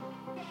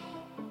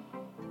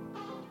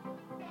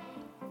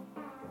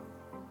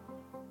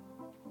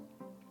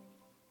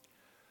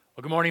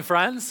Well, good morning,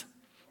 friends.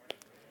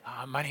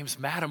 My name's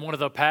Matt. I'm one of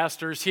the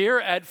pastors here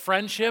at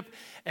Friendship,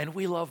 and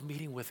we love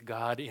meeting with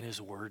God in His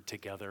Word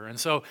together. And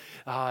so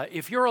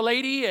if you're a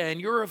lady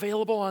and you're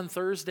available on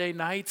Thursday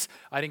nights,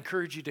 I'd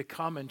encourage you to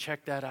come and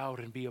check that out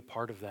and be a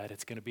part of that.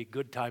 It's going to be a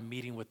good time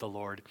meeting with the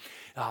Lord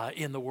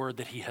in the Word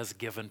that He has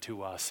given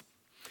to us.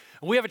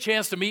 And we have a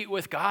chance to meet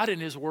with God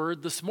in His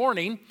Word this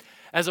morning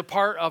as a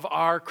part of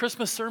our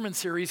Christmas sermon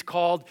series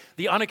called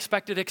The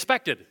Unexpected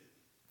Expected.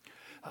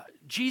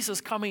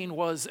 Jesus' coming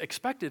was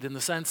expected in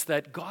the sense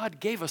that God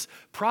gave us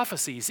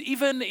prophecies,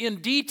 even in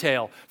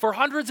detail, for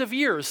hundreds of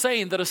years,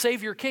 saying that a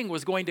Savior King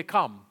was going to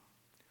come.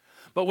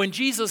 But when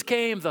Jesus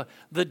came,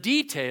 the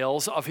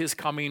details of His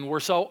coming were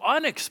so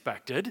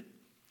unexpected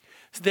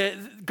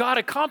that God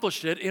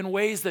accomplished it in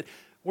ways that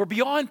were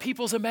beyond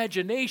people's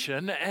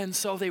imagination, and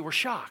so they were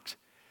shocked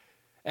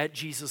at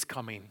Jesus'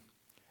 coming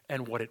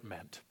and what it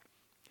meant.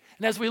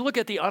 And as we look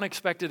at the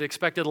unexpected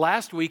expected,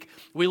 last week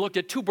we looked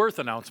at two birth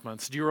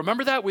announcements. Do you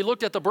remember that? We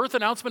looked at the birth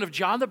announcement of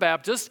John the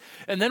Baptist,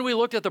 and then we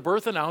looked at the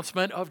birth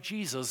announcement of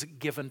Jesus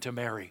given to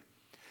Mary.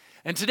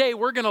 And today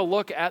we're going to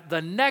look at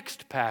the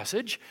next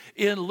passage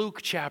in Luke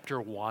chapter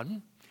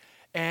 1,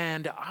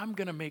 and I'm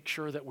going to make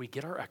sure that we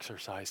get our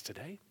exercise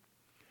today.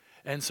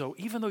 And so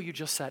even though you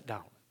just sat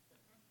down,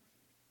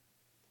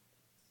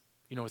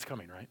 you know what's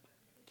coming, right?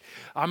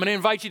 I'm going to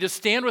invite you to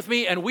stand with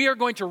me, and we are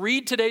going to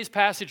read today's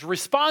passage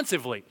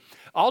responsively.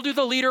 I'll do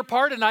the leader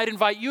part, and I'd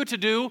invite you to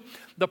do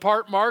the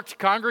part marked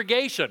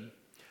congregation.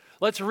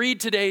 Let's read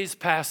today's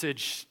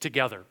passage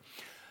together.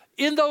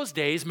 In those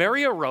days,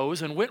 Mary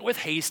arose and went with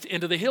haste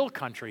into the hill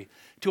country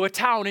to a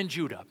town in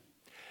Judah.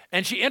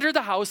 And she entered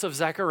the house of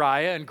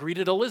Zechariah and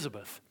greeted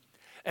Elizabeth.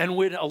 And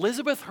when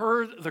Elizabeth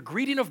heard the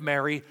greeting of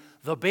Mary,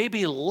 the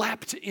baby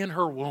leapt in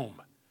her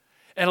womb.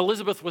 And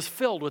Elizabeth was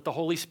filled with the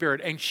Holy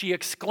Spirit, and she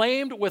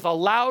exclaimed with a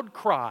loud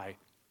cry,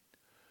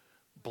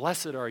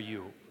 "Blessed are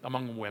you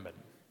among women.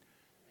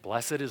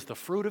 Blessed is the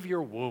fruit of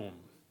your womb."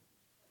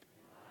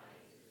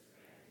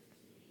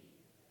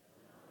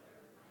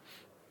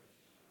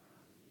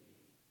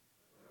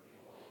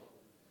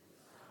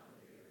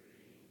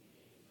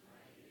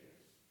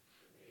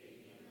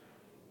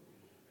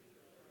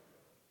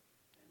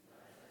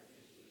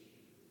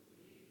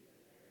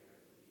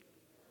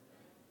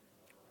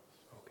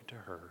 Spoken to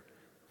her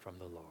from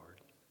the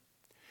Lord.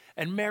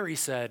 And Mary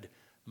said,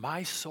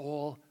 "My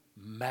soul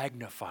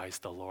magnifies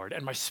the Lord,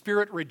 and my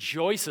spirit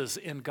rejoices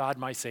in God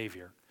my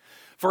Savior.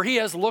 For He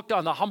has looked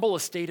on the humble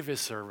estate of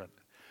His servant.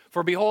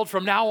 For behold,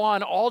 from now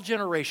on all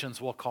generations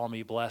will call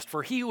me blessed.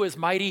 For He who is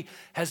mighty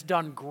has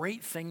done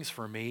great things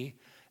for me,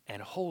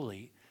 and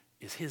holy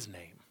is His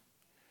name.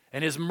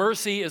 And His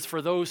mercy is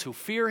for those who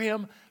fear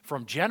Him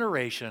from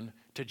generation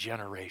to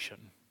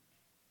generation."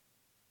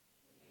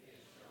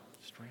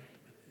 Strength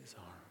with His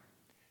arm.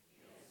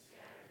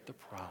 The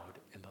proud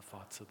in the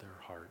thoughts of their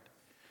heart.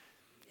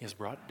 He has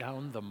brought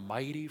down the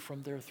mighty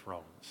from their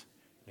thrones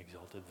and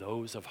exalted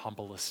those of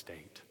humble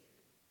estate.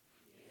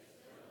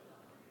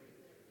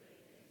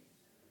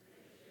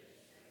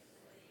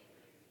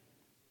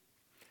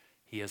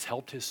 He has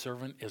helped His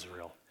servant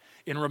Israel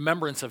in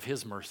remembrance of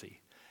His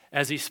mercy,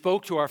 as He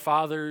spoke to our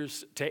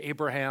fathers, to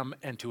Abraham,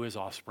 and to his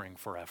offspring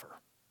forever.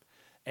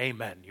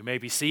 Amen. You may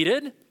be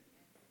seated.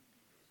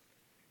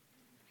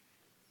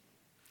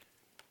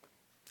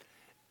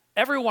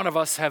 Every one of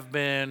us have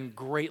been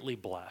greatly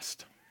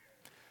blessed.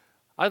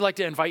 I'd like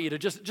to invite you to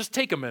just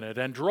take a minute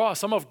and draw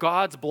some of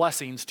God's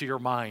blessings to your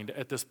mind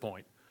at this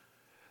point.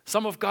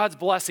 Some of God's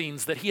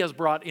blessings that He has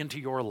brought into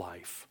your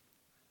life.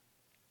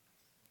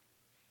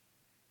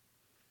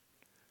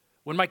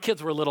 When my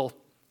kids were little,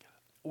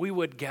 we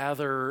would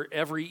gather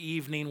every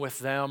evening with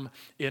them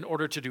in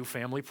order to do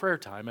family prayer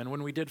time. And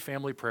when we did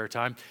family prayer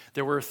time,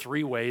 there were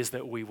three ways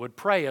that we would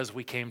pray as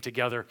we came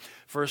together.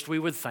 First, we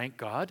would thank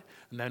God,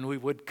 and then we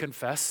would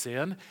confess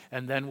sin,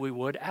 and then we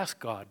would ask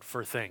God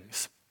for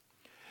things.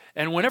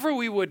 And whenever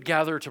we would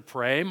gather to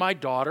pray, my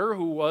daughter,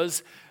 who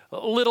was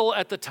little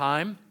at the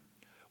time,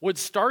 would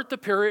start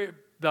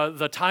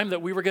the time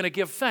that we were going to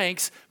give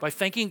thanks by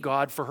thanking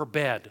God for her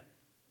bed.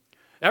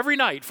 Every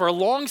night, for a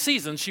long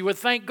season, she would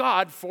thank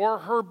God for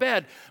her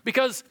bed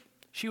because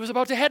she was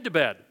about to head to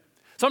bed.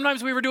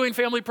 Sometimes we were doing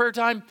family prayer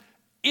time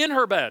in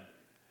her bed.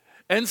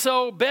 And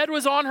so bed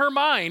was on her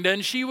mind,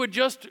 and she would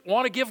just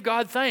want to give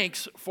God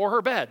thanks for her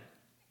bed.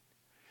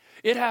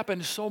 It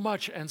happened so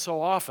much and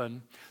so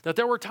often that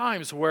there were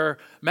times where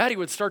Maddie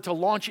would start to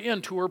launch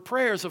into her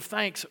prayers of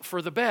thanks for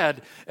the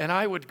bed, and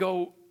I would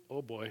go,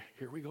 "Oh boy,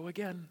 here we go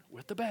again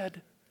with the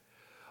bed."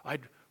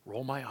 I'd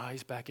roll my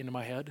eyes back into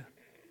my head.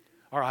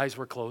 Our eyes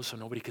were closed so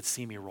nobody could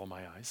see me roll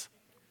my eyes.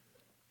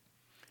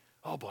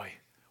 Oh boy,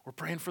 we're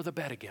praying for the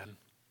bed again.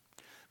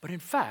 But in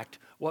fact,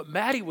 what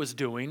Maddie was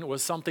doing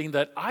was something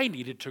that I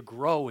needed to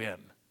grow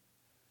in.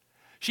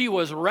 She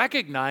was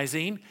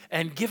recognizing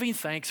and giving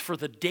thanks for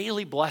the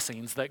daily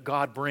blessings that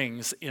God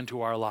brings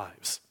into our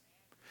lives.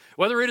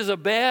 Whether it is a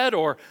bed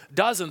or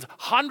dozens,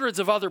 hundreds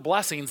of other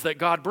blessings that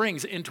God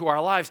brings into our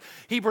lives,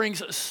 He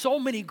brings so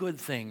many good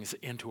things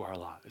into our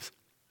lives.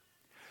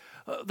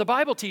 The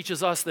Bible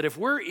teaches us that if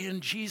we're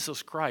in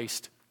Jesus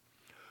Christ,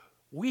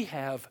 we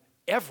have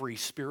every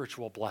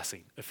spiritual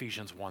blessing,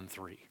 Ephesians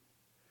 1:3.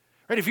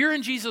 Right? If you're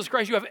in Jesus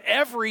Christ, you have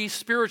every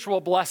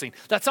spiritual blessing.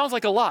 That sounds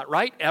like a lot,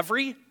 right?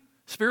 Every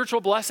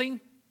spiritual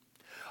blessing.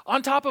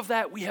 On top of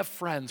that, we have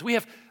friends. We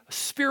have a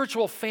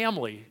spiritual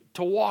family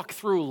to walk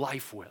through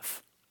life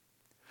with.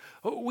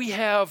 We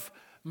have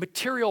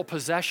material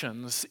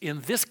possessions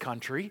in this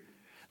country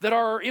that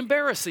are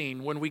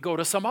embarrassing when we go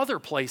to some other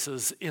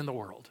places in the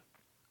world.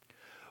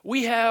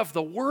 We have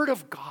the Word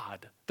of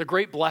God, the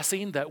great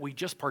blessing that we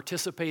just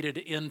participated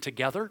in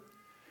together.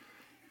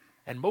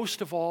 And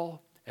most of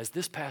all, as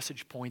this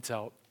passage points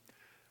out,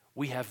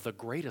 we have the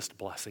greatest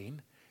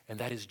blessing, and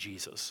that is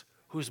Jesus,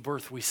 whose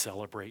birth we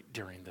celebrate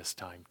during this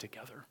time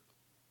together.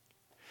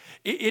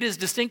 It is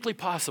distinctly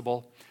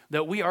possible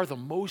that we are the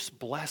most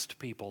blessed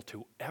people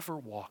to ever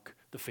walk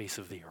the face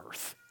of the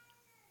earth.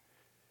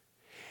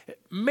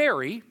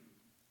 Mary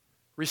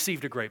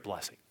received a great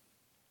blessing.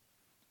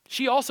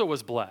 She also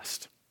was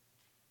blessed.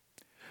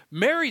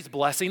 Mary's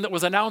blessing that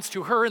was announced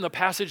to her in the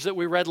passage that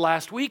we read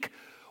last week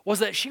was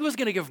that she was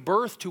going to give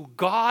birth to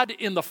God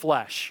in the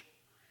flesh.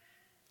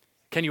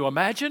 Can you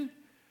imagine?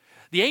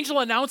 The angel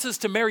announces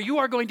to Mary, you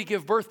are going to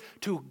give birth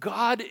to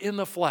God in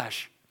the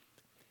flesh.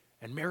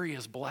 And Mary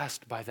is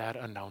blessed by that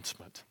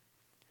announcement.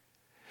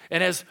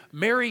 And as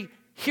Mary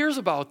hears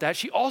about that,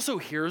 she also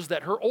hears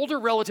that her older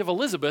relative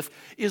Elizabeth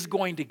is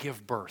going to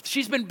give birth.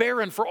 She's been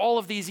barren for all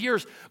of these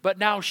years, but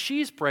now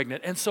she's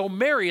pregnant. And so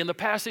Mary, in the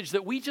passage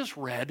that we just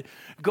read,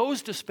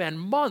 goes to spend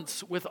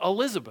months with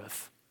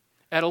Elizabeth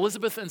at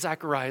Elizabeth and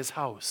Zachariah's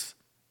house.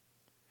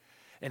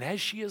 And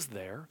as she is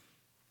there,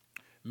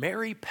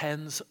 Mary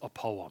pens a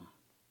poem.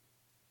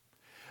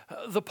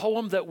 The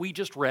poem that we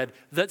just read,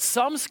 that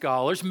some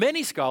scholars,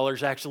 many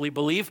scholars actually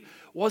believe,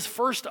 was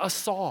first a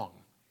song.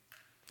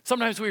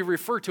 Sometimes we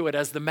refer to it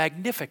as the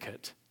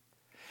Magnificat.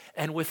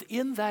 And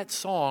within that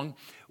song,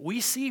 we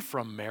see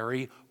from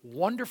Mary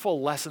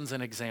wonderful lessons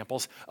and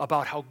examples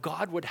about how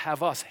God would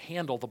have us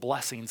handle the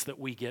blessings that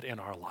we get in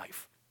our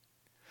life.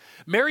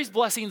 Mary's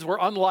blessings were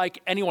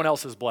unlike anyone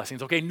else's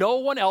blessings, okay? No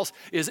one else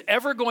is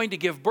ever going to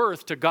give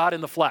birth to God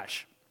in the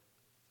flesh.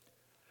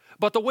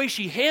 But the way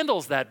she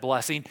handles that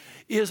blessing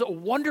is a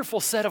wonderful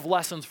set of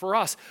lessons for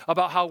us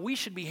about how we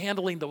should be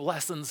handling the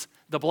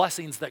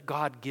blessings that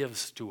God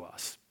gives to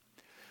us.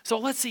 So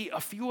let's see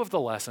a few of the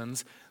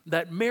lessons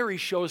that Mary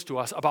shows to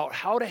us about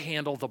how to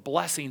handle the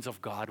blessings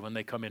of God when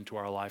they come into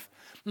our life.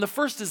 And the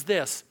first is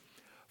this: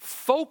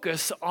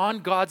 focus on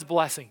God's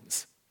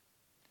blessings.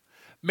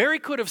 Mary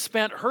could have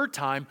spent her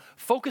time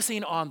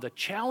focusing on the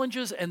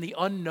challenges and the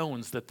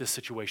unknowns that this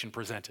situation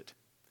presented.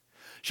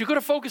 She could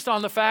have focused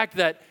on the fact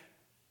that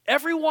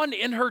everyone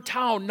in her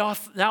town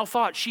now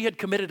thought she had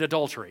committed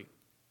adultery.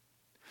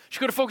 She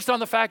could have focused on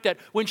the fact that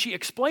when she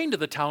explained to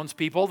the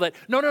townspeople that,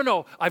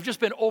 no, I've just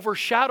been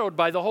overshadowed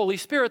by the Holy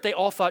Spirit, they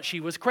all thought she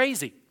was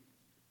crazy.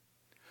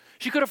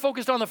 She could have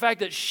focused on the fact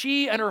that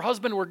she and her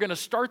husband were going to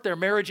start their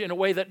marriage in a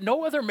way that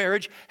no other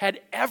marriage had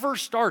ever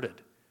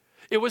started.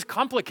 It was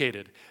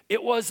complicated.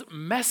 It was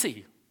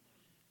messy.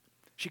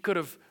 She could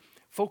have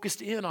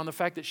focused in on the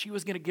fact that she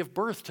was going to give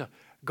birth to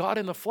God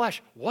in the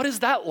flesh. What is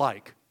that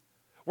like?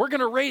 We're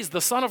going to raise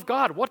the Son of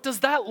God. What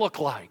does that look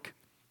like?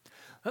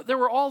 There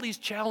were all these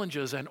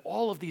challenges and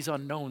all of these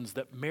unknowns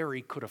that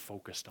Mary could have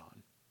focused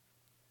on.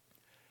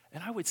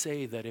 And I would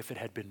say that if it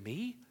had been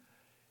me,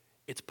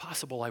 it's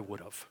possible I would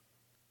have.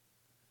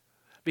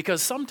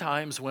 Because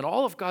sometimes when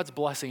all of God's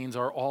blessings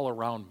are all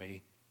around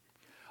me,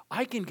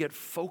 I can get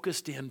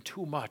focused in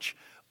too much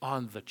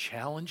on the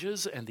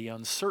challenges and the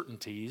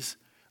uncertainties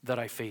that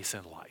I face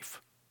in life.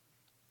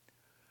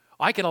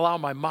 I can allow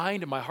my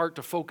mind and my heart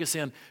to focus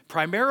in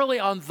primarily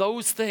on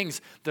those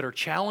things that are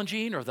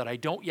challenging or that I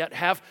don't yet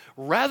have,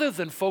 rather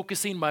than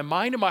focusing my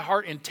mind and my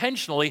heart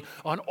intentionally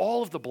on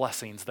all of the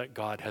blessings that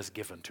God has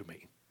given to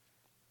me.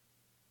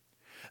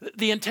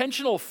 The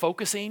intentional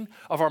focusing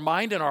of our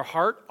mind and our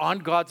heart on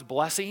God's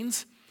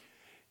blessings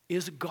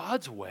is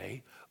God's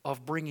way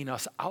of bringing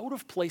us out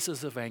of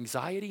places of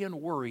anxiety and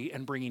worry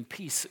and bringing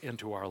peace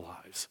into our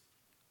lives.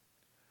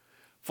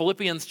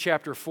 Philippians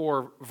chapter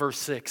 4, verse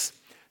 6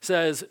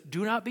 says,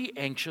 "Do not be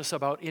anxious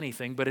about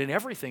anything, but in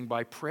everything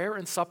by prayer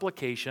and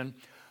supplication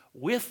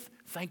with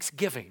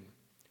thanksgiving,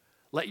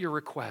 let your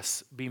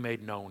requests be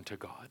made known to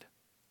God."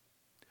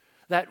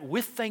 That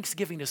with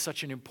thanksgiving is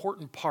such an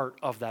important part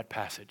of that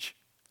passage.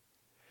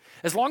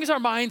 As long as our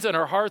minds and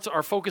our hearts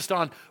are focused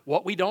on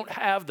what we don't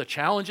have, the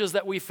challenges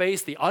that we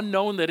face, the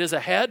unknown that is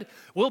ahead,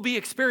 we'll be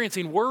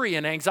experiencing worry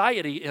and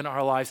anxiety in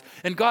our lives.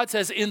 And God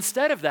says,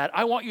 instead of that,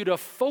 I want you to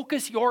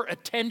focus your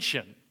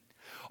attention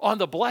on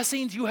the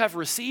blessings you have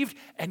received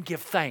and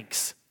give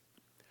thanks.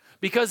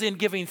 Because in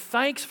giving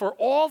thanks for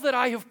all that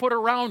I have put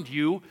around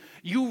you,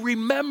 you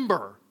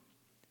remember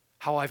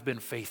how I've been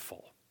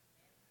faithful.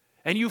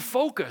 And you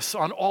focus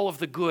on all of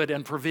the good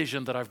and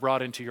provision that I've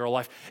brought into your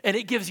life. And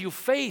it gives you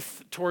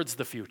faith towards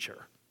the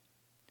future.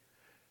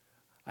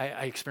 I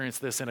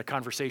experienced this in a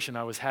conversation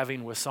I was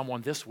having with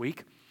someone this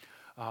week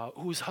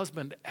whose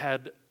husband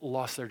had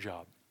lost their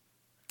job.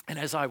 And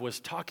as I was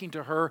talking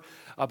to her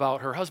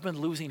about her husband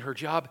losing her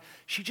job,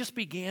 she just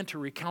began to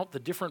recount the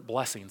different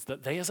blessings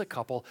that they as a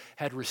couple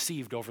had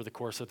received over the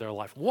course of their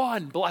life.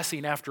 One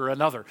blessing after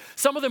another.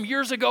 Some of them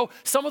years ago,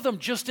 some of them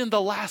just in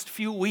the last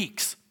few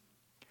weeks.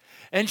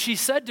 And she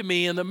said to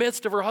me in the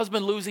midst of her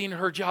husband losing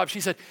her job, she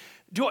said,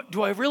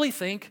 do I really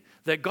think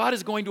that God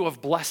is going to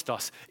have blessed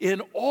us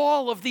in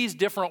all of these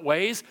different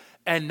ways,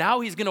 and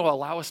now he's going to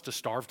allow us to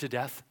starve to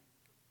death?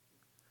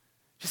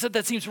 She said,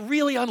 that seems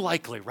really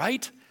unlikely,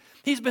 right?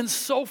 He's been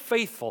so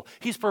faithful.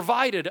 He's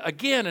provided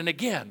again and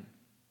again.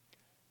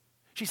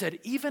 She said,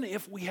 even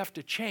if we have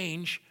to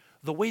change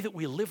the way that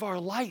we live our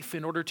life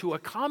in order to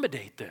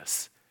accommodate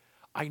this,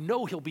 I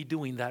know he'll be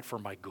doing that for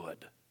my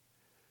good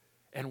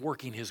and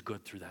working his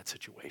good through that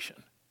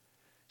situation.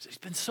 He's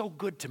been so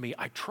good to me.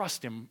 I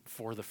trust him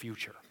for the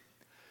future.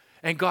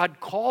 And God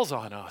calls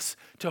on us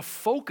to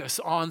focus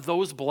on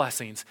those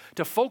blessings,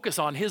 to focus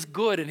on his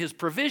good and his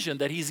provision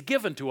that he's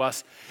given to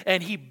us,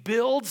 and he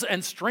builds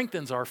and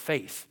strengthens our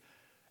faith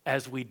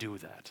as we do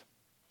that.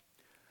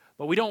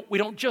 But we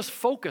don't just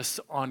focus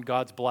on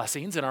God's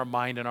blessings in our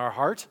mind and our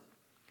heart.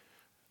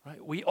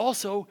 Right? We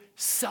also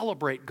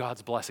celebrate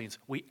God's blessings.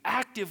 We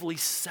actively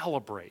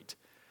celebrate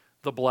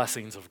the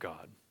blessings of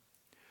God.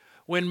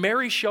 When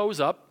Mary shows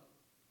up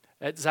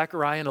at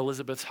Zechariah and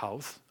Elizabeth's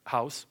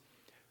house,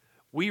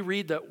 we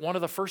read that one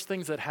of the first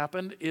things that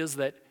happened is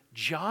that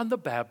John the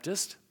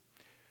Baptist,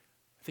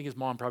 I think his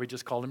mom probably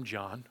just called him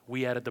John.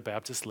 We added the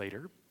Baptist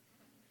later.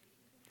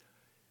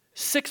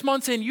 6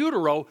 months in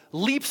utero,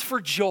 leaps for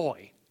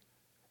joy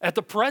at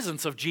the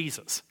presence of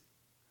Jesus.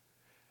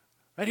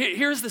 Right?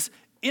 Here's this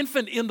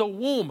infant in the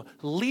womb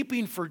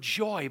leaping for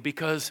joy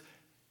because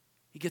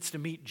he gets to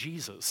meet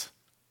Jesus.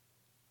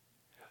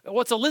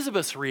 What's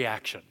Elizabeth's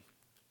reaction?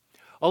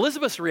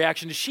 Elizabeth's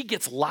reaction is she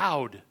gets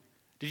loud.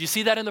 Did you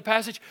see that in the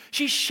passage?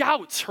 She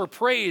shouts her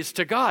praise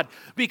to God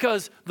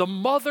because the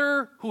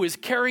mother who is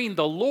carrying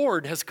the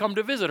Lord has come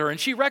to visit her, and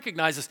she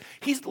recognizes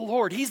he's the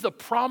Lord. He's the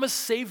promised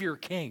Savior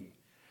King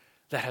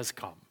that has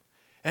come.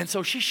 And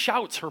so she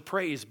shouts her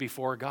praise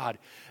before God.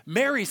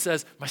 Mary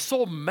says, my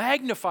soul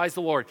magnifies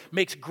the Lord,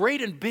 makes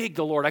great and big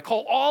the Lord. I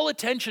call all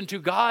attention to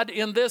God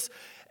in this,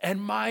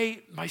 and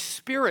my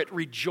spirit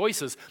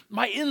rejoices.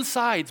 My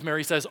insides,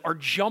 Mary says, are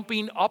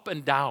jumping up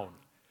and down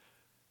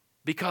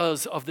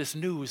because of this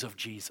news of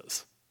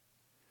Jesus.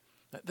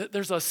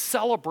 There's a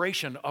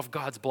celebration of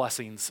God's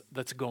blessings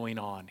that's going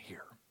on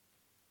here.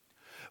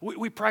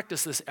 We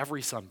practice this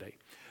every Sunday.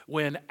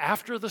 When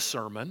after the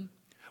sermon,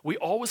 we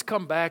always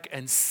come back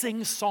and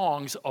sing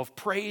songs of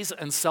praise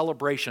and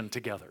celebration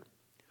together.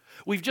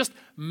 We've just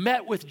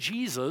met with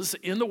Jesus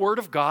in the Word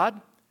of God.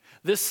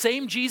 This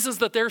same Jesus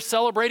that they're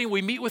celebrating,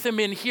 we meet with him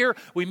in here.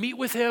 We meet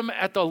with him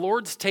at the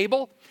Lord's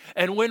table.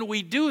 And when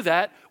we do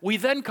that, we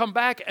then come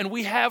back and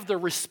we have the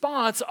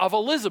response of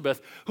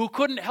Elizabeth, who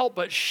couldn't help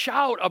but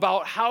shout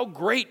about how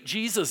great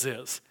Jesus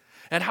is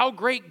and how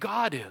great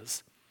God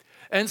is.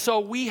 And so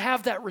we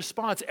have that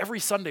response every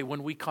Sunday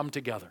when we come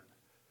together.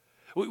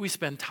 We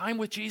spend time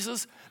with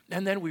Jesus,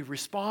 and then we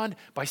respond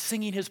by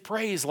singing his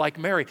praise like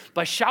Mary,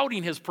 by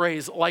shouting his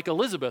praise like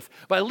Elizabeth,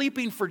 by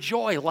leaping for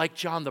joy like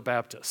John the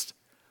Baptist,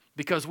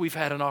 because we've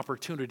had an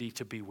opportunity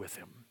to be with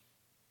him.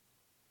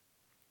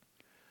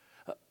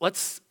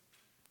 Let's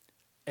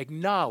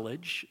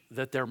acknowledge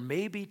that there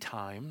may be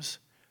times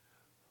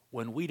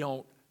when we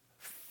don't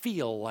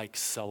feel like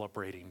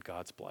celebrating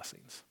God's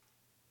blessings.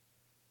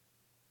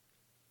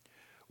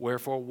 Where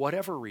for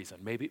whatever reason,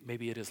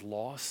 maybe it is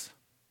loss,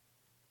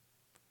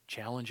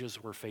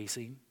 challenges we're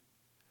facing,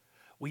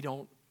 we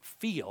don't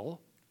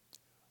feel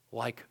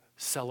like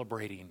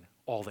celebrating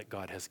all that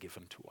God has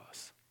given to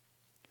us.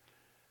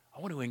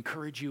 I want to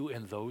encourage you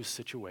in those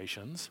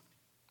situations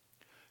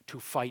to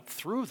fight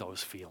through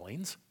those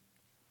feelings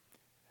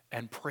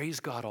and praise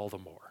God all the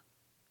more.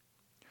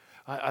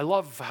 I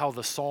love how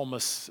the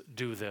psalmists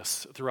do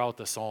this throughout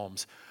the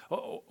Psalms.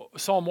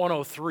 Psalm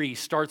 103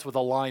 starts with a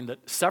line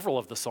that several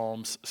of the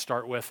Psalms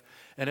start with,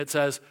 and it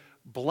says,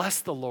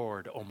 "Bless the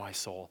Lord, O my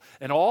soul,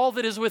 and all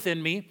that is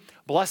within me,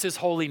 bless his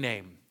holy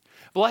name.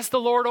 Bless the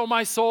Lord, O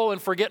my soul,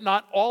 and forget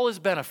not all his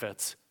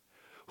benefits,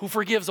 who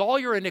forgives all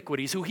your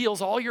iniquities, who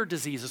heals all your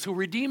diseases, who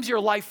redeems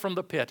your life from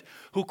the pit,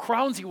 who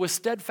crowns you with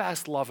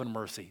steadfast love and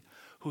mercy,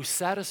 who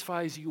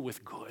satisfies you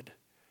with good,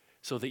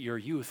 so that your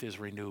youth is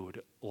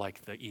renewed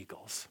like the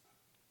eagles."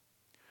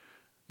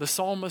 The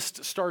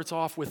psalmist starts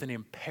off with an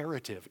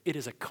imperative. It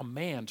is a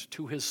command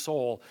to his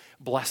soul,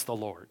 bless the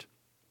Lord.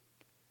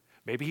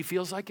 Maybe he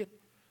feels like it,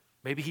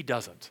 maybe he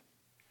doesn't.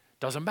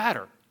 Doesn't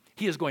matter.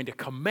 He is going to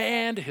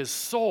command his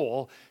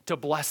soul to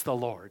bless the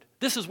Lord.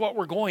 This is what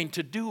we're going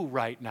to do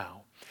right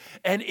now.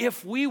 And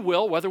if we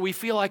will, whether we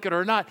feel like it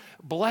or not,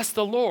 bless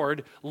the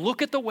Lord,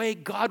 look at the way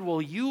God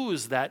will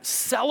use that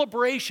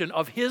celebration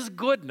of his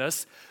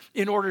goodness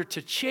in order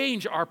to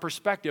change our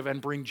perspective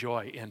and bring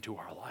joy into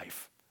our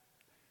life.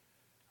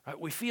 Right?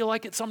 We feel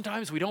like it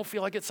sometimes, we don't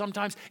feel like it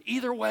sometimes.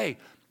 Either way,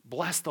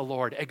 bless the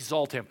Lord,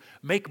 exalt him,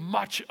 make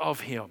much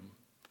of him.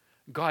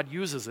 God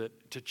uses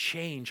it to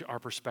change our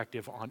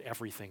perspective on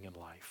everything in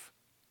life.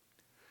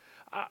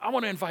 I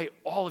want to invite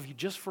all of you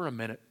just for a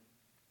minute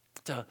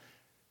to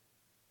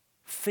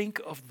think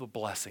of the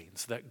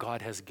blessings that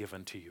God has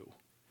given to you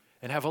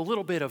and have a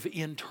little bit of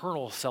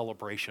internal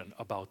celebration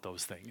about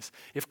those things.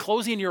 If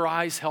closing your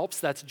eyes helps,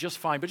 that's just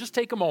fine, but just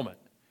take a moment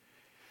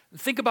and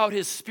think about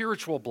his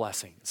spiritual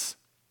blessings,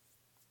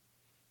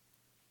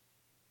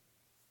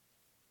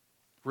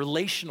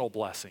 relational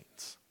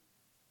blessings,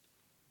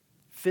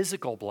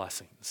 physical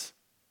blessings.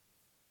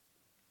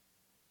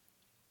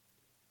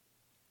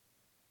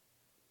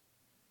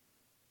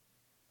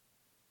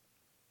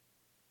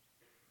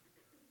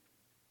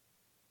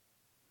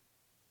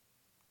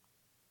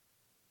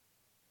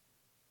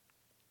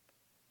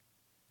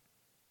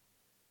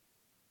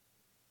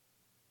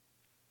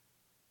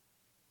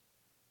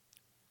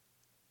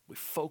 We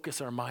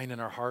focus our mind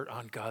and our heart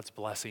on God's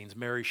blessings.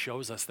 Mary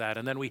shows us that.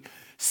 And then we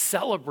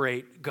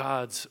celebrate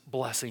God's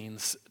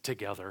blessings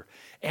together.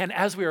 And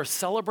as we are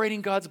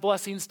celebrating God's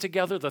blessings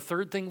together, the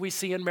third thing we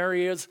see in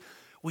Mary is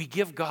we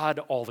give God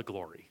all the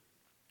glory.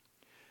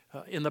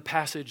 In the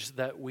passage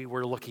that we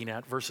were looking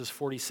at, verses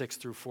 46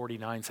 through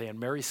 49, saying,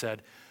 Mary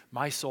said,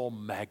 my soul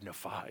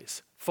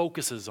magnifies,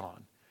 focuses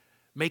on,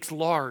 makes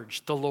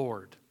large the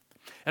Lord,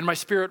 and my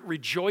spirit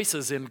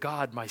rejoices in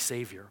God, my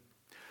Savior.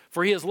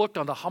 For he has looked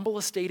on the humble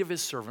estate of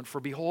his servant. For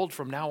behold,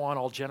 from now on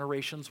all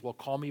generations will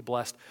call me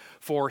blessed.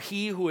 For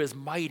he who is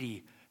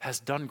mighty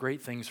has done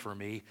great things for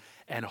me,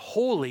 and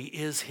holy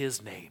is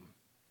his name.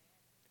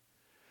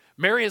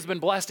 Mary has been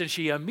blessed, and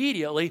she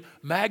immediately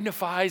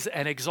magnifies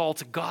and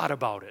exalts God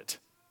about it.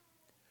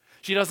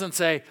 She doesn't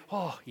say,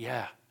 oh,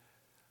 yeah,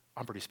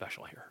 I'm pretty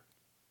special here.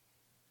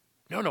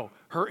 No.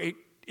 Her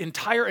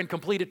entire and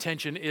complete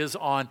attention is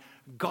on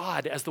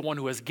God as the one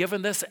who has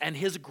given this and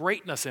his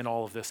greatness in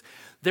all of this.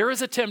 There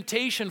is a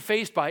temptation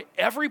faced by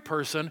every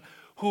person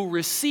who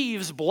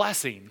receives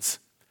blessings.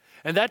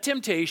 And that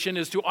temptation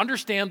is to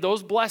understand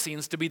those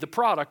blessings to be the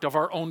product of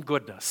our own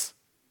goodness.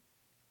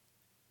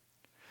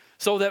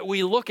 So that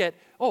we look at,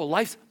 oh,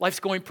 life's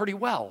going pretty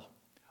well.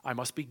 I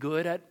must be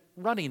good at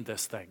running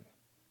this thing.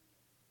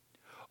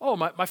 Oh,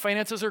 my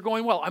finances are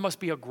going well. I must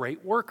be a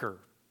great worker.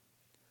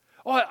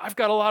 Oh, I've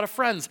got a lot of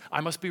friends.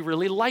 I must be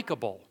really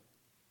likable.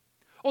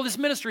 Oh, this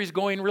ministry is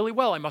going really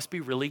well. I must be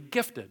really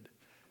gifted.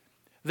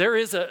 There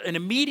is an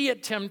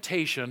immediate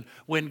temptation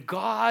when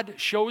God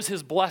shows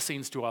his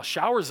blessings to us,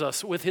 showers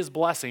us with his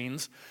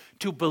blessings,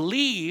 to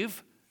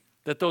believe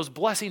that those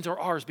blessings are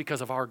ours because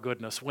of our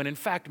goodness, when in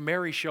fact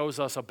Mary shows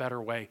us a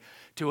better way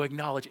to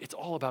acknowledge it's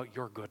all about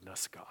your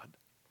goodness, God.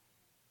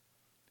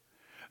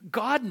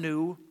 God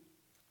knew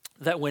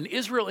that when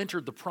Israel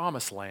entered the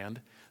promised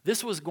land,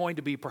 this was going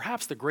to be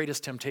perhaps the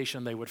greatest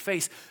temptation they would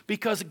face,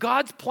 because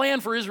God's plan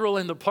for Israel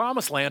in the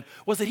promised land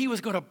was that he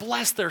was going to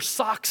bless their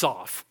socks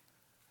off.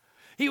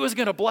 He was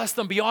going to bless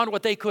them beyond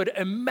what they could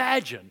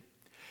imagine.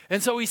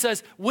 And so he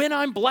says, when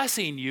I'm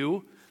blessing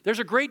you, there's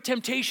a great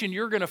temptation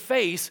you're going to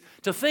face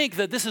to think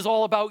that this is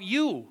all about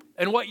you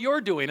and what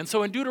you're doing. And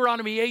so in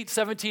Deuteronomy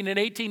 8:17 and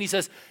 18, he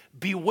says,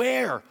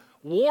 beware,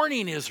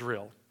 warning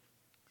Israel.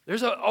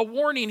 There's a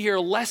warning here,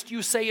 lest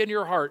you say in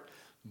your heart,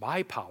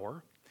 my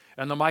power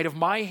and the might of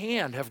my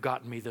hand have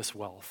gotten me this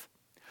wealth.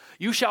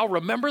 You shall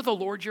remember the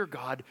Lord your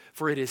God,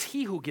 for it is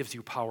he who gives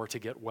you power to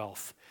get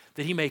wealth,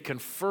 that he may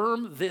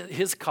confirm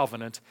his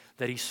covenant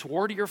that he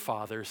swore to your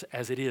fathers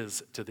as it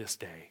is to this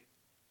day.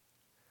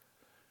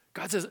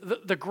 God says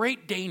the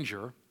great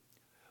danger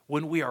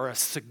when we are a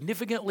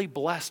significantly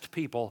blessed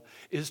people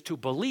is to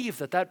believe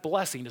that that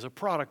blessing is a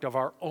product of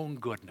our own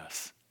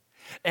goodness.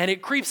 And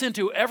it creeps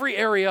into every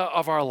area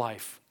of our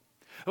life.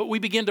 We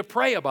begin to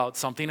pray about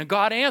something and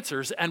God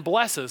answers and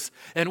blesses.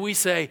 And we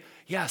say,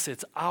 yes,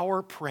 it's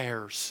our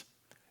prayers,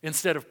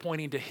 instead of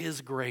pointing to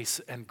his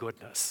grace and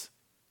goodness.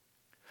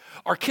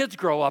 Our kids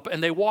grow up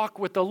and they walk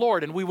with the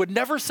Lord, and we would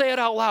never say it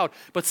out loud,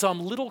 but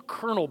some little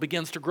kernel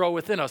begins to grow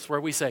within us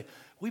where we say,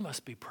 we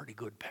must be pretty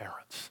good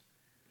parents.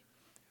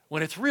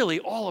 When it's really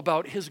all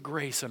about his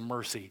grace and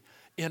mercy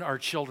in our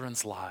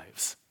children's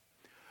lives.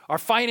 Our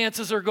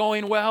finances are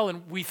going well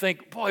and we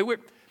think, boy,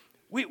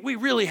 we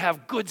really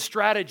have good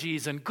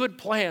strategies and good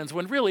plans,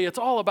 when really it's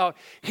all about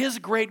his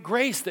great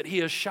grace that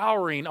he is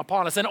showering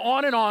upon us. And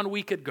on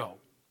we could go.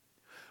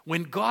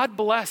 When God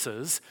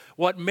blesses,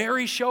 what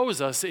Mary shows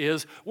us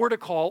is we're to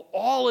call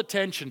all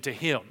attention to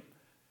him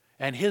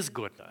and his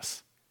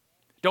goodness.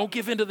 Don't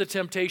give in to the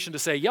temptation to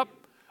say, yep,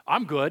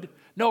 I'm good.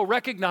 No,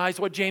 recognize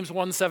what James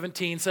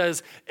 1:17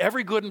 says,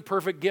 every good and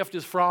perfect gift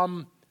is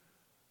from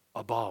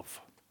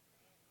above,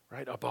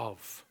 right?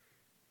 Above.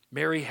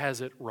 Mary has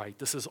it right.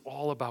 This is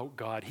all about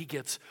God. He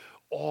gets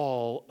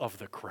all of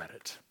the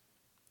credit.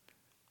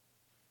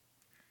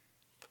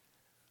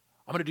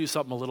 I'm going to do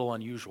something a little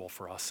unusual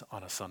for us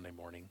on a Sunday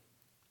morning.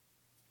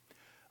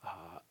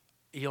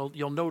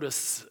 You'll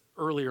notice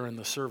earlier in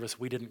the service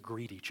we didn't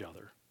greet each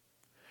other,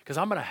 because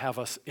I'm going to have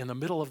us in the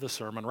middle of the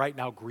sermon right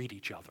now greet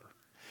each other.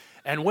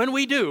 And when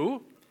we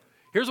do,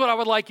 here's what I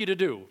would like you to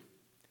do.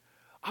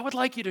 I would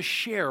like you to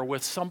share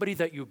with somebody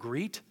that you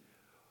greet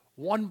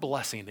one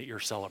blessing that you're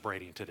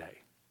celebrating today.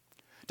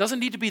 It doesn't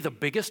need to be the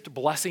biggest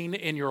blessing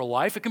in your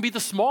life. It can be the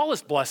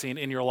smallest blessing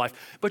in your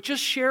life. But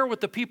just share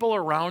with the people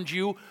around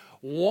you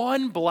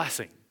one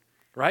blessing,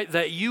 right,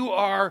 that you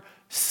are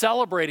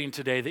celebrating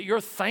today, that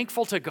you're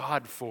thankful to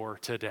God for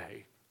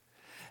today.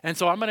 And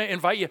so I'm going to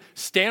invite you,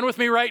 stand with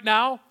me right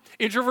now.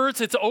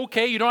 Introverts, it's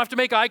okay. You don't have to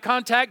make eye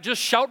contact.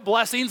 Just shout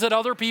blessings at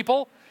other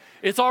people.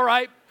 It's all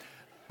right.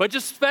 But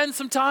just spend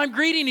some time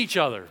greeting each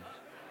other.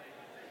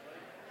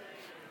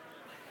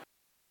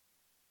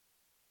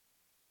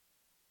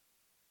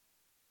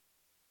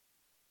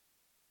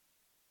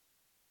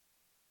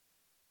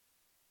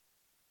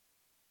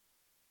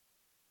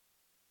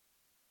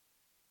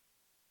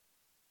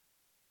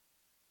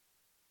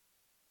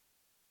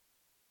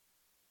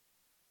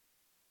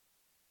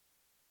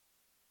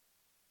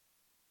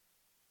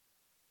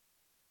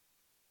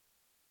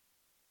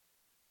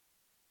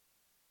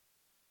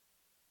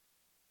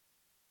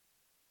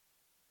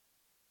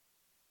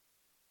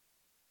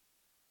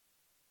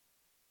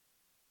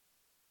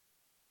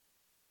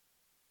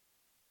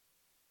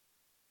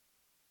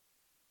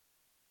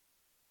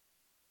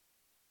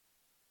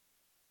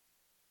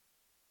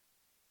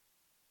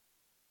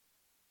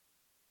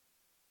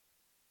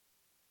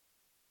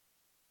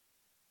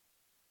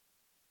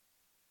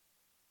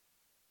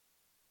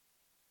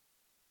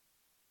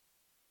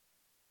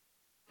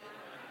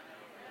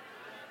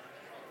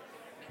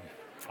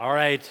 All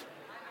right.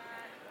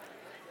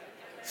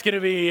 It's going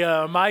to be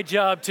my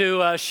job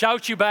to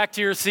shout you back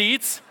to your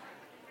seats.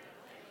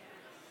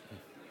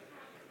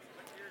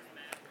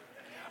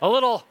 A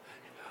little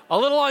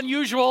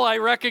unusual, I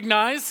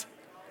recognize.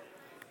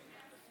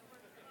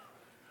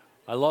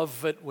 I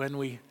love it when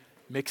we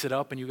mix it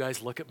up and you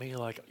guys look at me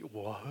like,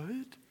 what?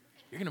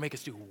 You're going to make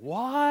us do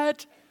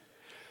what?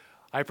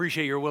 I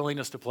appreciate your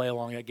willingness to play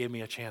along. That gave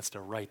me a chance to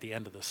write the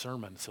end of the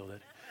sermon so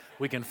that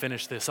we can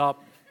finish this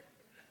up.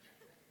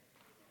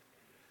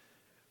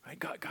 Right?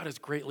 God has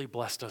greatly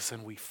blessed us,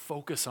 and we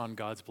focus on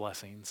God's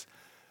blessings.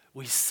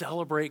 We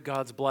celebrate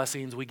God's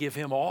blessings. We give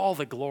him all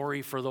the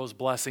glory for those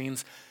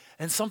blessings.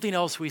 And something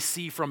else we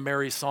see from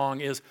Mary's song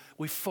is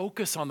we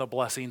focus on the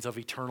blessings of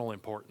eternal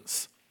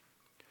importance.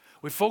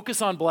 We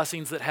focus on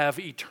blessings that have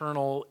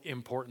eternal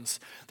importance.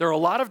 There are a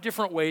lot of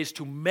different ways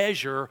to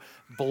measure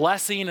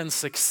blessing and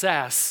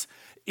success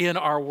in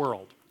our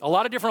world. A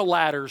lot of different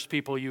ladders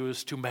people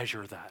use to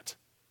measure that.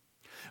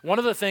 One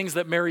of the things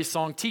that Mary's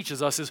song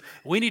teaches us is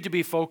we need to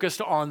be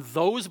focused on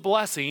those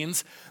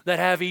blessings that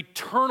have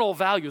eternal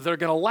value, that are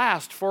going to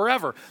last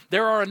forever.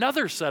 There are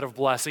another set of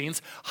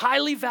blessings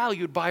highly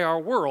valued by our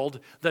world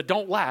that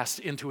don't last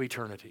into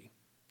eternity.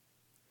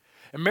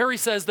 And Mary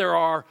says there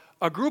are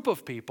a group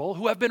of people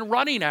who have been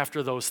running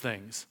after those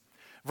things.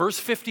 Verse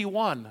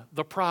 51,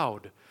 the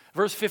proud.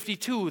 Verse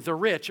 52, the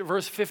rich.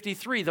 Verse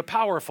 53, the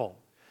powerful.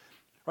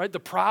 Right? The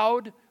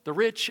proud, the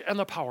rich, and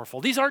the powerful.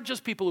 These aren't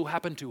just people who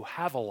happen to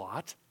have a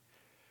lot.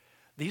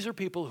 These are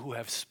people who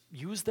have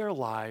used their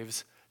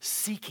lives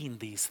seeking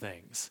these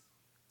things,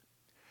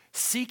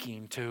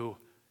 seeking to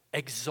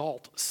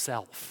exalt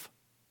self,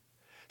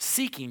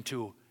 seeking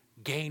to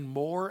gain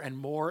more and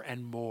more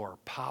and more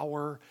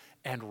power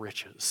and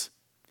riches.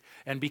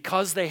 And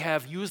because they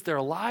have used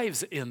their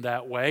lives in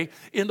that way,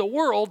 in the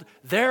world,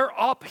 they're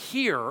up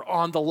here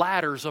on the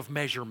ladders of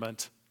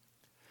measurement.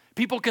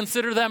 People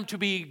consider them to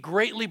be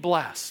greatly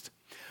blessed.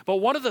 But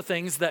one of the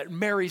things that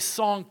Mary's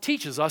song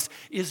teaches us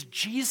is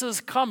Jesus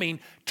coming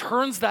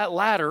turns that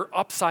ladder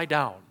upside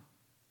down.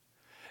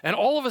 And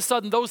all of a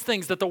sudden, those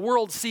things that the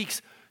world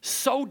seeks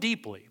so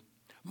deeply,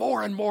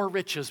 more and more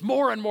riches,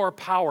 more and more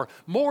power,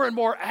 more and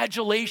more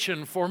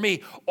adulation for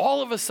me,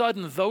 all of a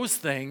sudden those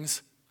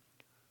things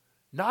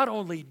not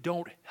only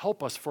don't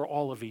help us for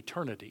all of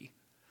eternity,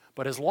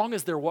 but as long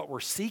as they're what we're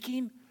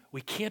seeking,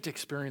 we can't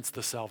experience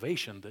the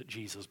salvation that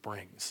Jesus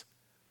brings.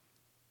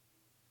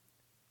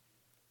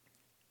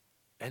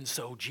 And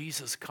so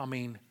Jesus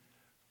coming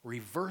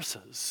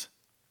reverses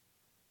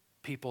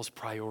people's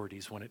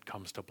priorities when it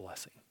comes to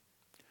blessing.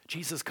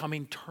 Jesus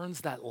coming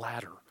turns that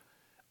ladder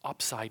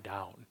upside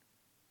down.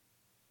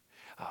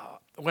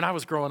 When I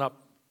was growing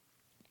up,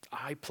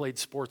 I played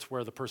sports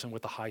where the person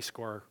with the high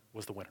score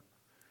was the winner.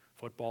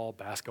 Football,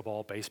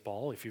 basketball,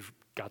 baseball. If you've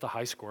got the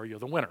high score, you're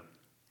the winner.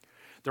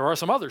 There are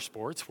some other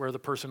sports where the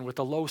person with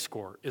the low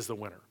score is the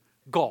winner.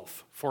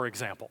 Golf, for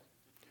example.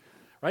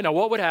 Right now,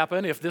 what would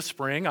happen if this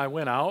spring I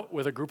went out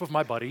with a group of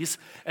my buddies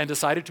and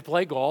decided to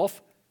play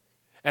golf,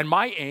 and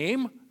my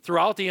aim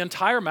throughout the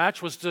entire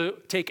match was to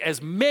take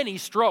as many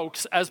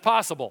strokes as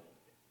possible?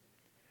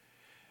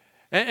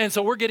 And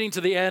so we're getting to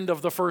the end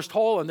of the first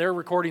hole, and they're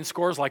recording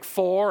scores like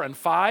 4 and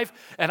 5,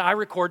 and I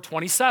record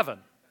 27.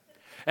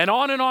 And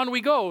on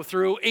we go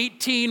through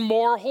 18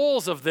 more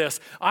holes of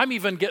this. I'm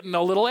even getting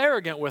a little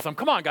arrogant with them.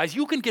 Come on, guys,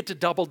 you can get to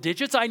double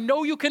digits. I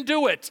know you can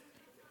do it.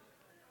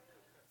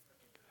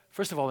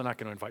 First of all, they're not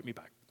going to invite me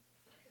back.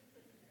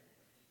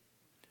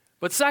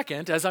 But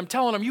second, as I'm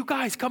telling them, you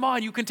guys, come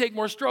on, you can take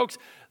more strokes,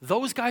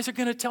 those guys are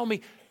going to tell me,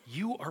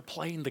 you are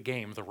playing the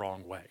game the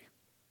wrong way.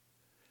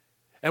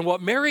 And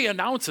what Mary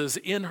announces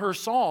in her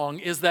song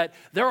is that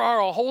there are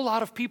a whole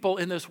lot of people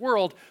in this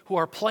world who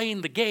are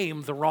playing the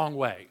game the wrong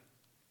way.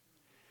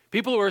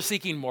 People who are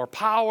seeking more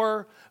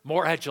power,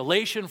 more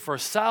adulation for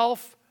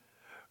self,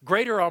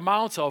 greater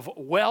amounts of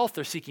wealth.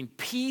 They're seeking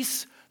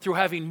peace through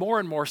having more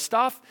and more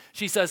stuff.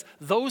 She says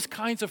those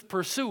kinds of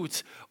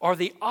pursuits are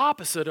the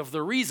opposite of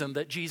the reason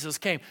that Jesus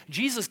came.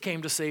 Jesus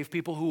came to save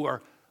people who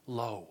are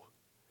low,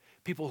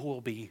 people who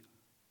will be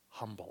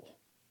humble.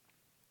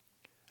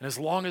 And as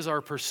long as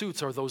our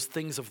pursuits are those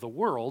things of the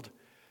world,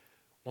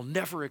 we'll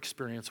never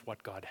experience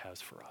what God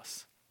has for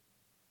us.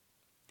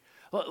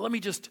 Let me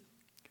just,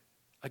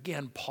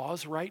 again,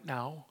 pause right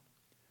now.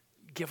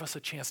 Give us a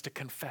chance to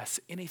confess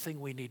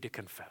anything we need to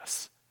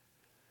confess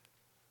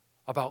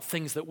about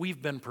things that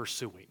we've been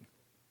pursuing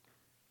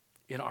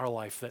in our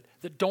life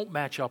that don't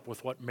match up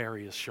with what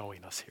Mary is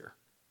showing us here.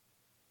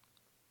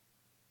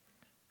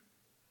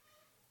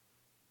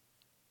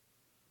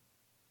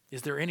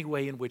 Is there any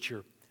way in which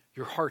your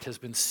heart has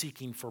been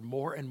seeking for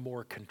more and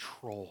more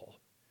control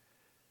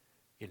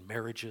in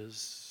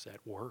marriages,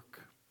 at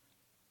work?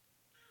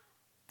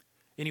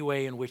 Any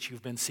way in which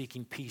you've been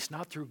seeking peace,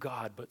 not through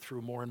God, but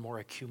through more and more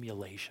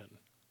accumulation?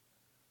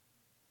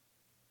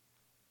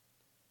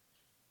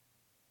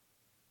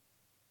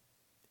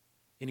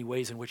 Any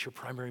ways in which your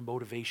primary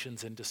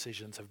motivations and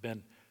decisions have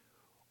been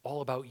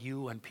all about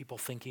you and people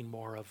thinking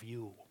more of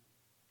you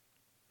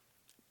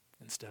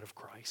instead of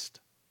Christ?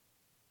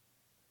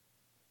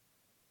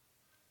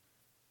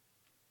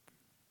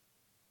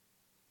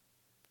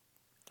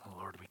 Oh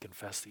Lord, we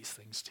confess these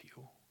things to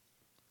you.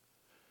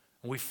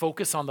 And we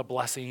focus on the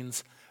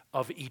blessings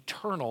of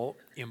eternal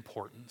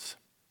importance.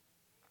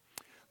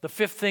 The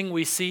fifth thing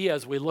we see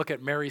as we look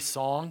at Mary's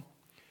song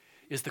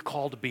is the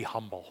call to be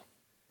humble.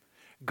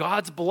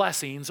 God's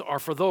blessings are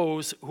for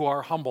those who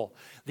are humble.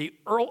 The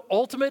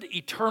ultimate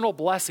eternal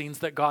blessings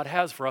that God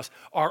has for us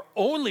are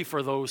only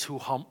for those who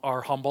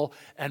are humble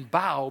and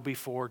bow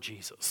before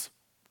Jesus.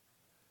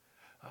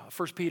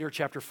 1 Peter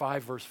chapter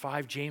 5, verse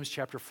 5, James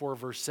chapter 4,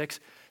 verse 6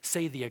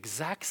 say the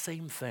exact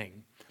same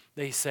thing.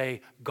 They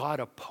say, God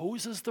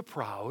opposes the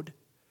proud,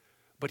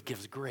 but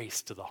gives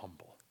grace to the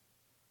humble.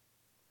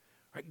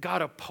 Right?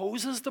 God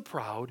opposes the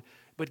proud,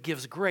 but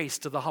gives grace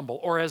to the humble.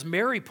 Or as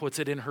Mary puts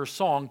it in her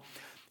song,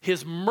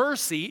 His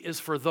mercy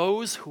is for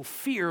those who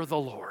fear the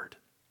Lord.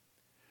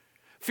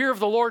 Fear of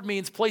the Lord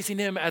means placing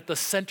Him at the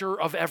center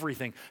of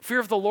everything. Fear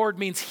of the Lord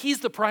means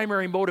He's the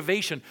primary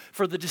motivation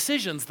for the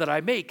decisions that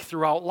I make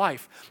throughout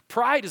life.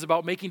 Pride is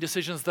about making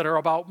decisions that are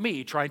about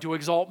me, trying to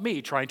exalt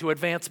me, trying to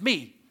advance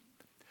me.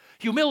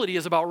 Humility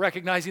is about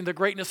recognizing the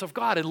greatness of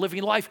God and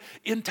living life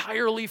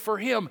entirely for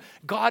Him.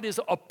 God is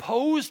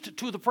opposed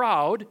to the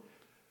proud,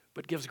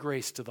 but gives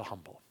grace to the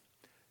humble.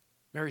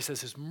 Mary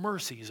says His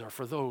mercies are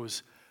for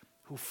those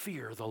who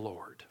fear the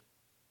Lord.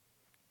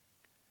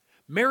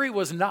 Mary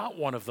was not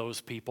one of those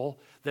people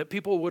that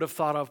people would have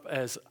thought of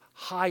as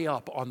high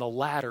up on the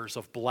ladders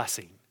of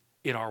blessing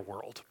in our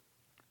world.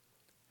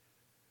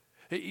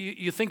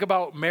 You think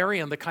about Mary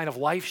and the kind of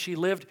life she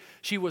lived.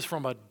 She was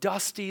from a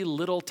dusty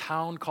little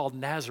town called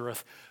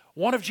Nazareth.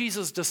 One of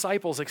Jesus'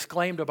 disciples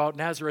exclaimed about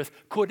Nazareth,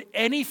 "Could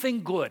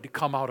anything good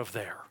come out of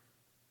there?"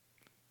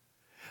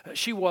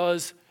 She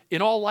was,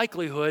 in all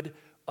likelihood,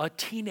 a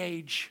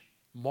teenage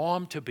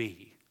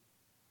mom-to-be,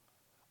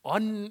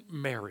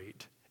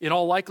 unmarried, in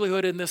all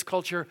likelihood in this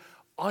culture,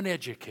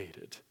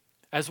 uneducated.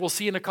 As we'll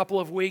see in a couple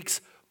of weeks,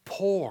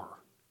 poor.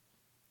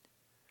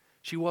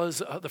 She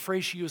was, the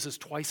phrase she uses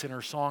twice in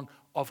her song,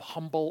 of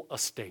humble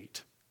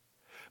estate.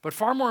 But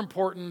far more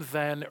important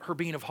than her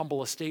being of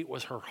humble estate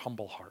was her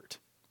humble heart.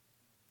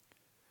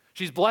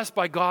 She's blessed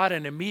by God,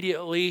 and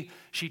immediately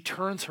she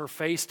turns her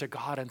face to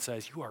God and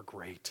says, "You are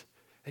great,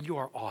 and you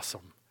are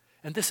awesome,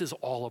 and this is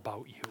all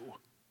about you."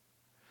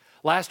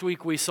 Last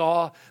week we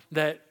saw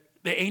that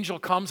the angel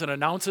comes and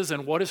announces,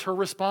 and what is her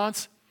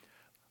response?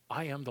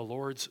 "I am the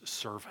Lord's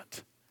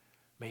servant.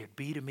 May it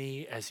be to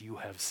me as you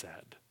have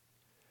said."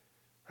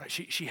 Right?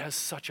 She has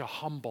such a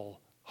humble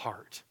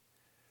heart.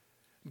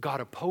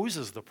 God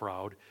opposes the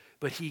proud,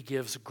 but He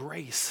gives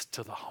grace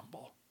to the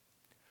humble.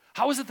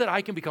 How is it that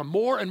I can become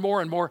more and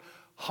more and more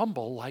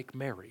humble like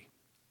Mary?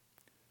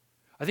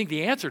 I think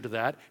the answer to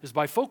that is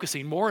by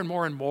focusing more and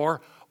more and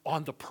more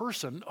on the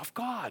person of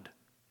God.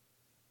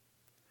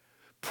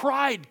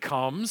 Pride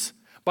comes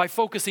by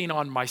focusing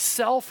on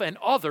myself and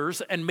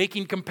others and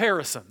making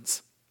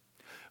comparisons.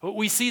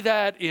 We see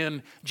that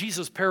in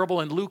Jesus'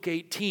 parable in Luke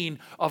 18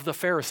 of the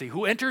Pharisee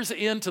who enters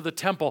into the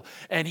temple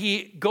and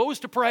he goes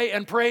to pray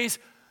and prays,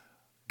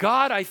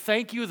 "God, I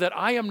thank you that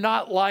I am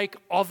not like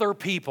other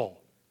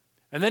people."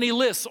 And then he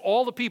lists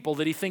all the people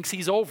that he thinks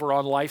he's over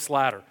on life's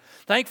ladder.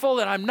 Thankful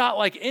that I'm not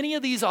like any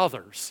of these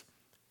others.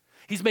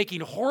 He's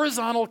making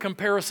horizontal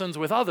comparisons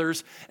with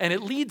others, and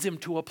it leads him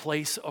to a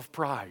place of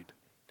pride.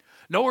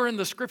 Nowhere in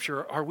the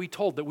scripture are we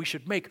told that we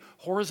should make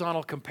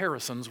horizontal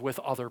comparisons with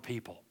other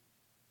people.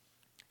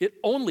 It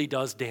only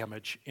does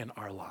damage in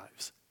our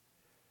lives.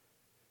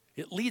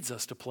 It leads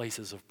us to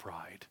places of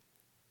pride.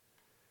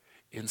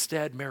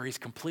 Instead, Mary's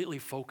completely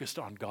focused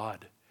on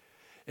God.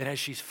 And as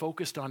she's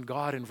focused on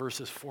God in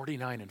verses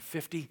 49 and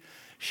 50,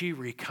 she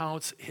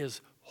recounts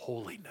his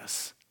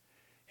holiness,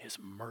 his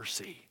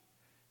mercy,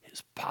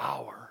 his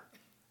power.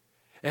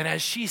 And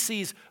as she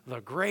sees the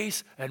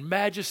grace and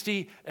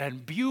majesty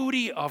and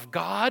beauty of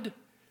God,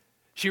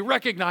 she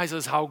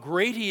recognizes how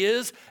great he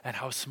is and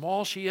how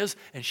small she is,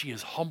 and she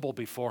is humble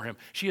before him.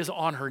 She is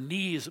on her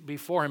knees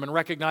before him and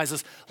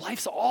recognizes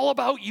life's all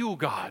about you,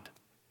 God.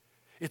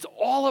 It's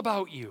all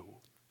about you.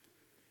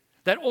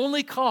 That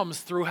only comes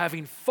through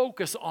having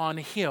focus on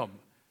him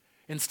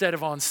instead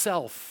of on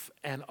self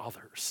and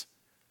others.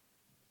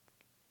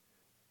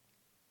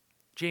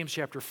 James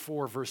chapter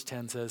 4, verse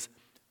 10 says,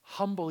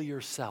 humble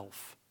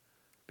yourself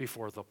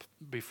before the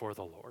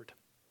Lord.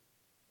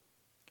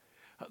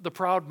 The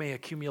proud may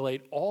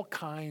accumulate all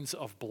kinds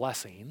of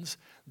blessings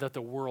that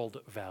the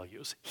world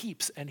values,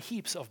 heaps and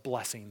heaps of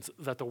blessings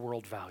that the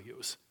world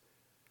values.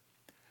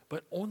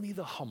 But only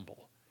the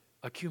humble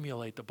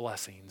accumulate the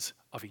blessings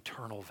of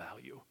eternal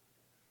value,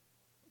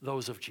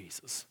 those of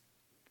Jesus.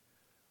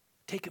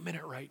 Take a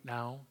minute right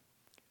now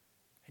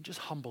and just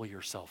humble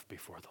yourself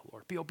before the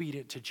Lord. Be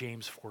obedient to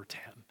James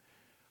 4:10.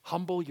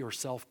 Humble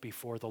yourself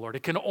before the Lord.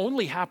 It can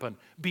only happen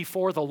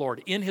before the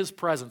Lord, in his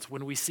presence,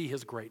 when we see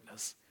his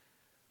greatness.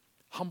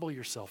 Humble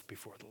yourself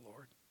before the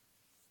Lord.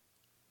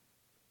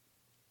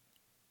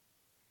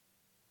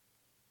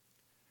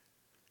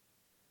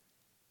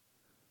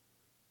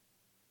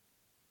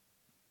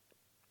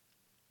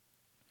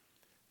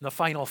 And the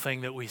final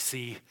thing that we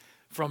see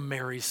from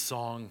Mary's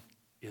song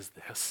is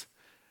this: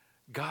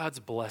 God's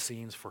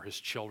blessings for his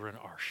children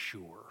are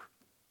sure.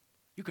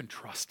 You can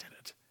trust in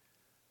it.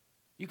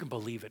 You can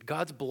believe it.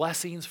 God's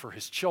blessings for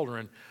his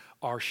children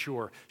are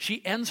sure.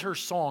 She ends her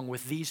song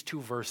with these two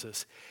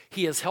verses.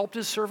 He has helped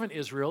his servant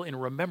Israel in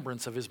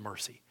remembrance of his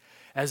mercy,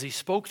 as he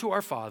spoke to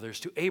our fathers,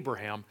 to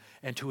Abraham,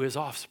 and to his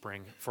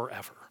offspring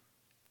forever.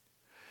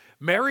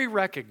 Mary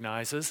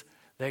recognizes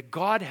that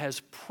God has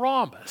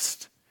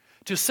promised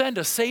to send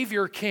a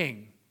Savior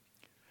King.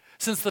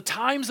 Since the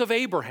times of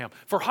Abraham,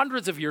 for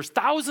hundreds of years,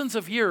 thousands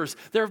of years,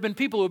 there have been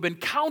people who have been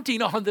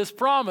counting on this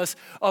promise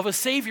of a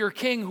Savior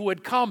King who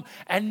would come,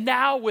 and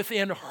now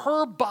within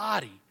her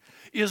body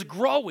is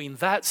growing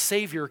that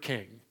Savior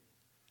King.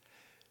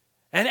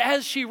 And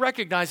as she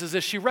recognizes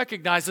this, she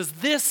recognizes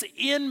this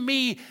in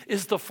me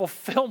is the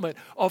fulfillment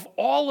of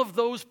all of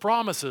those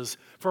promises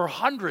for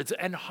hundreds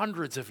and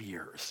hundreds of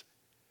years.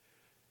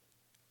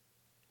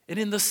 And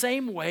in the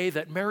same way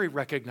that Mary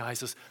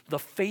recognizes the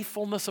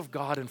faithfulness of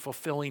God in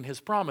fulfilling his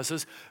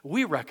promises,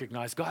 we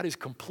recognize God is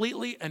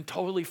completely and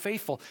totally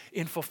faithful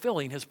in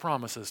fulfilling his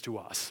promises to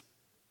us.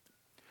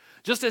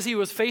 Just as he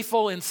was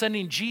faithful in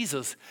sending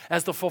Jesus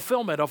as the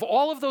fulfillment of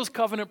all of those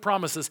covenant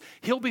promises,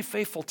 he'll be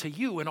faithful to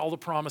you in all the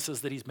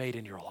promises that he's made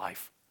in your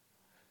life.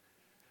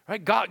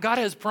 Right? God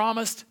has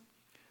promised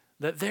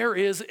that there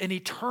is an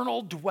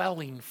eternal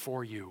dwelling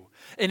for you,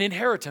 an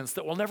inheritance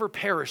that will never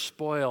perish,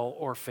 spoil,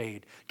 or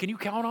fade. Can you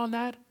count on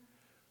that?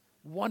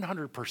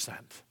 100%.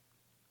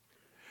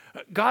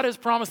 God has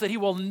promised that he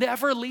will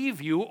never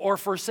leave you or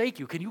forsake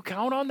you. Can you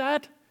count on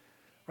that?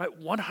 Right?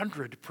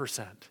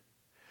 100%.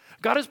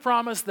 God has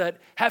promised that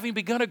having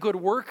begun a good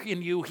work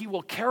in you, he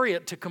will carry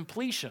it to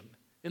completion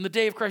in the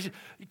day of Christ.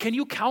 Can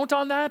you count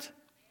on that?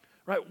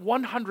 Right,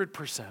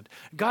 100%.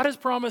 God has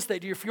promised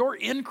that if you're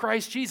in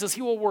Christ Jesus,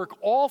 he will work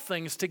all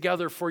things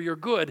together for your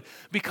good,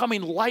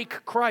 becoming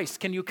like Christ.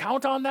 Can you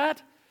count on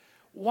that?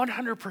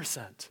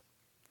 100%.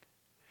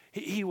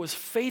 He was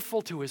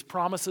faithful to his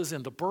promises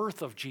in the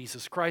birth of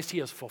Jesus Christ. He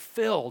has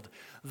fulfilled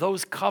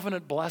those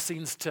covenant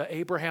blessings to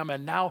Abraham,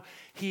 and now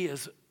he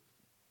is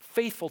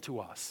faithful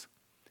to us,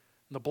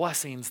 the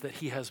blessings that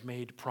he has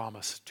made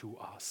promise to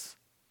us.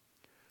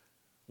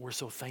 We're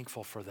so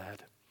thankful for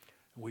that,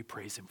 and we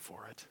praise him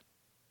for it.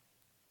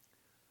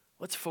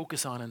 Let's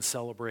focus on and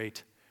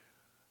celebrate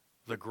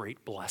the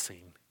great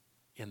blessing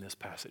in this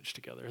passage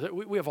together.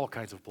 We have all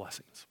kinds of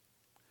blessings.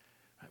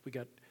 We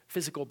got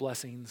physical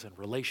blessings and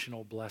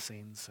relational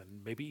blessings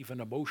and maybe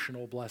even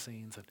emotional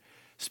blessings and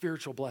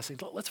spiritual blessings.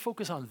 Let's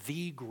focus on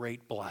the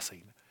great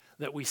blessing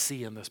that we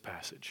see in this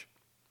passage.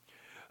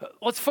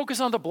 Let's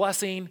focus on the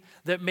blessing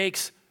that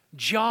makes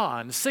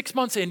John, 6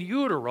 months in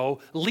utero,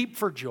 leap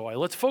for joy.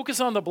 Let's focus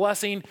on the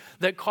blessing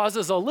that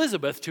causes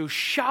Elizabeth to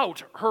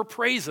shout her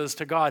praises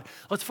to God.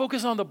 Let's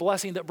focus on the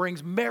blessing that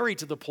brings Mary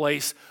to the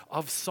place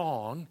of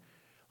song.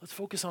 Let's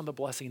focus on the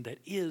blessing that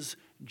is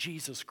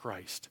Jesus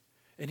Christ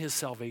and his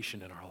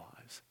salvation in our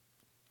lives.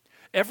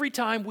 Every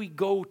time we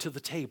go to the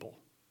table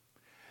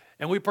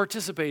and we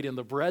participate in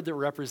the bread that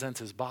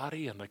represents his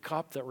body and the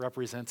cup that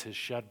represents his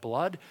shed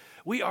blood,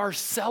 we are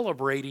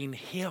celebrating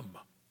him.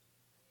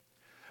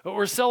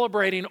 We're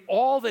celebrating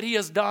all that he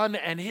has done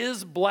and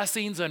his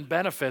blessings and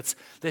benefits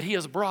that he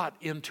has brought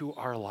into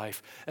our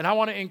life. And I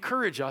want to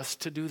encourage us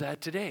to do that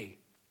today.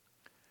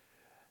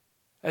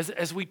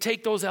 As we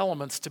take those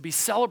elements to be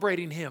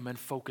celebrating him and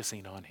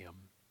focusing on him.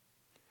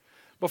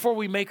 Before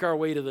we make our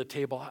way to the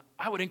table,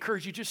 I would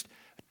encourage you just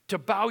to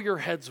bow your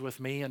heads with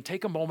me and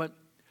take a moment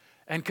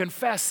and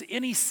confess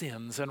any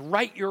sins and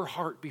right your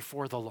heart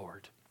before the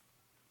Lord.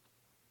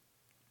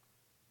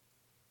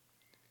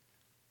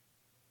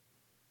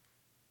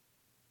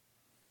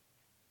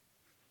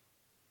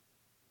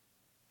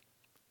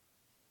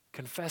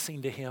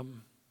 confessing to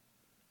Him,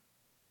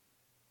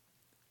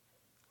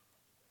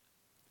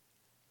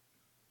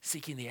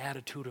 seeking the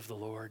attitude of the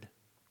Lord.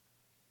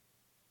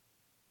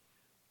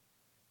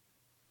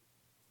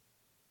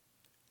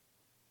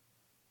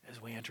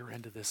 As we enter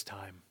into this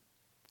time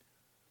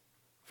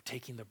of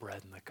taking the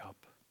bread and the cup.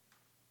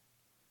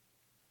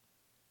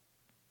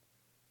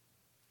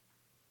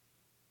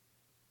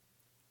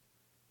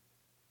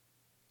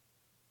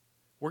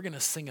 We're going to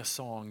sing a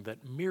song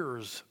that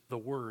mirrors the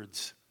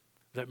words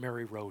that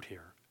Mary wrote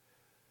here.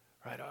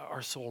 Right?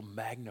 Our soul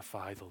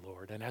magnify the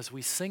Lord. And as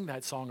we sing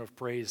that song of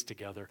praise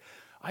together,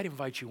 I'd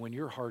invite you, when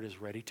your heart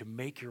is ready, to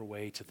make your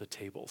way to the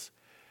tables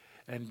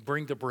and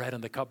bring the bread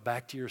and the cup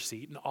back to your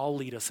seat, and I'll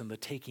lead us in the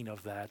taking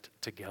of that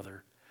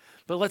together.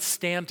 But let's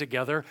stand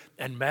together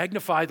and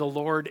magnify the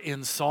Lord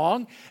in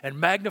song and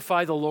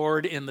magnify the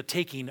Lord in the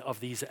taking of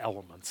these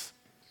elements.